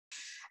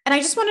And I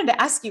just wanted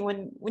to ask you,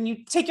 when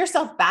you take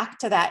yourself back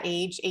to that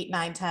age, 8,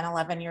 9, 10,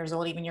 11 years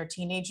old, even your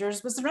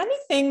teenagers, was there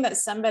anything that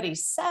somebody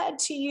said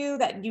to you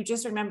that you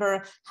just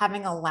remember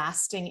having a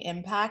lasting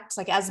impact?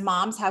 Like as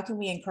moms, how can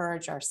we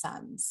encourage our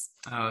sons?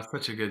 Oh, that's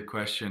such a good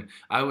question.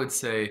 I would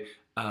say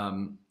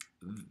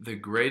the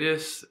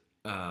greatest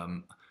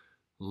um,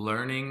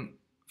 learning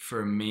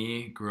for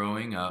me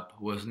growing up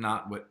was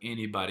not what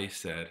anybody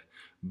said,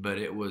 but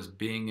it was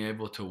being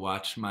able to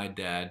watch my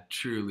dad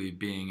truly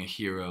being a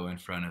hero in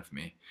front of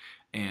me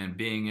and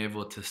being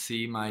able to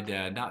see my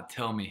dad not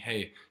tell me,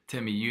 hey,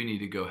 Timmy, you need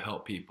to go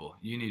help people.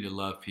 You need to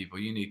love people.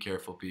 You need to care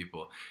for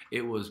people.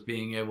 It was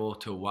being able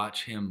to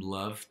watch him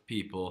love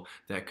people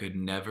that could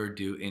never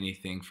do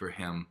anything for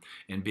him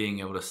and being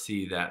able to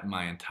see that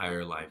my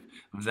entire life.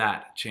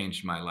 That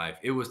changed my life.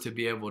 It was to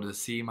be able to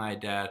see my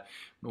dad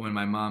when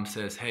my mom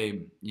says,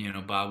 hey,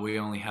 Bob, we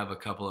only have a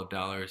couple of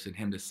dollars, and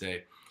him to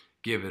say,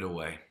 give it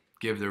away,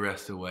 give the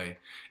rest away.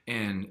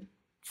 And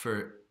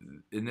for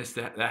and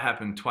that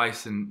happened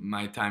twice in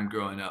my time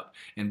growing up,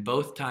 and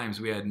both times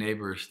we had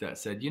neighbors that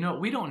said,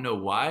 we don't know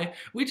why,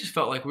 we just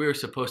felt like we were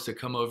supposed to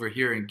come over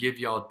here and give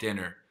y'all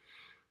dinner.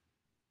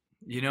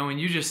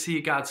 And you just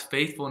see God's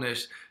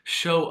faithfulness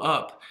show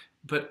up.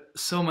 But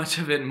so much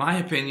of it, in my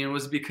opinion,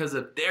 was because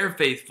of their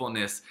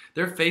faithfulness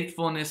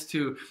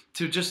to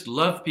just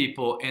love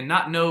people and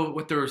not know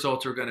what the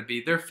results are going to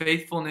be, their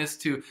faithfulness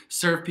to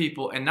serve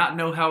people and not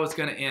know how it's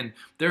going to end,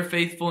 their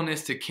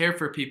faithfulness to care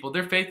for people,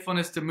 their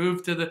faithfulness to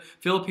move to the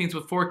Philippines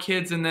with 4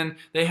 kids, and then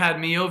they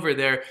had me over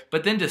there.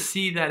 But then to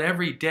see that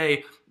every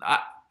day,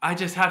 I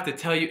just have to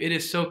tell you, it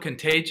is so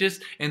contagious.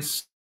 And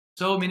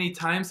so many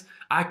times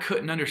I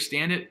couldn't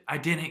understand it. I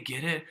didn't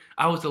get it.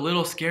 I was a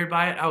little scared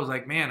by it. I was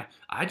like, man,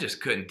 I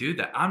just couldn't do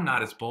that. I'm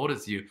not as bold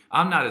as you.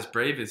 I'm not as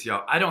brave as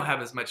y'all. I don't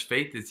have as much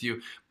faith as you.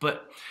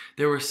 But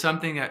there was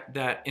something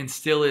that and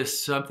still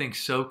is something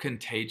so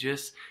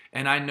contagious.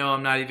 And I know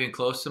I'm not even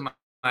close to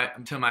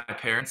my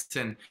parents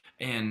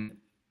and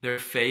their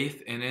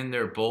faith and in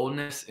their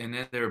boldness and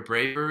in their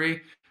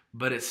bravery,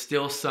 but it's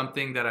still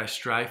something that I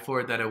strive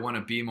for, that I want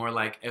to be more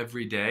like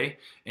every day.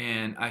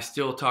 And I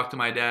still talk to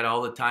my dad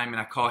all the time, and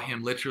I call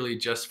him literally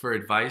just for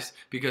advice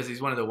because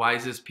he's one of the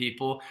wisest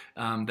people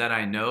that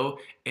I know.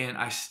 And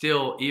I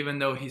still, even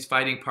though he's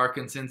fighting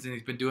Parkinson's and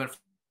he's been doing it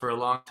for a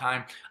long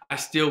time, I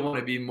still want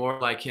to be more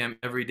like him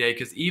every day,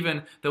 because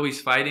even though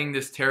he's fighting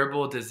this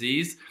terrible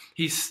disease,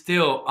 he's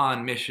still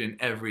on mission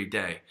every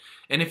day.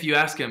 And if you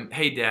ask him,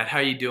 hey, Dad, how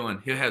you doing?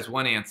 He has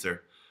one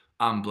answer: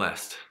 I'm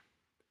blessed.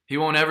 He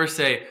won't ever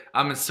say,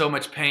 I'm in so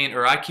much pain,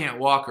 or I can't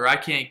walk, or I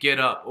can't get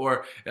up,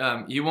 or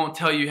he won't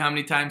tell you how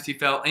many times he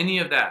fell, any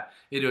of that.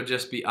 It'll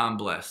just be, I'm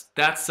blessed.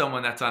 That's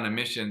someone that's on a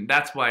mission.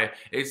 That's why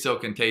it's so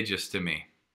contagious to me.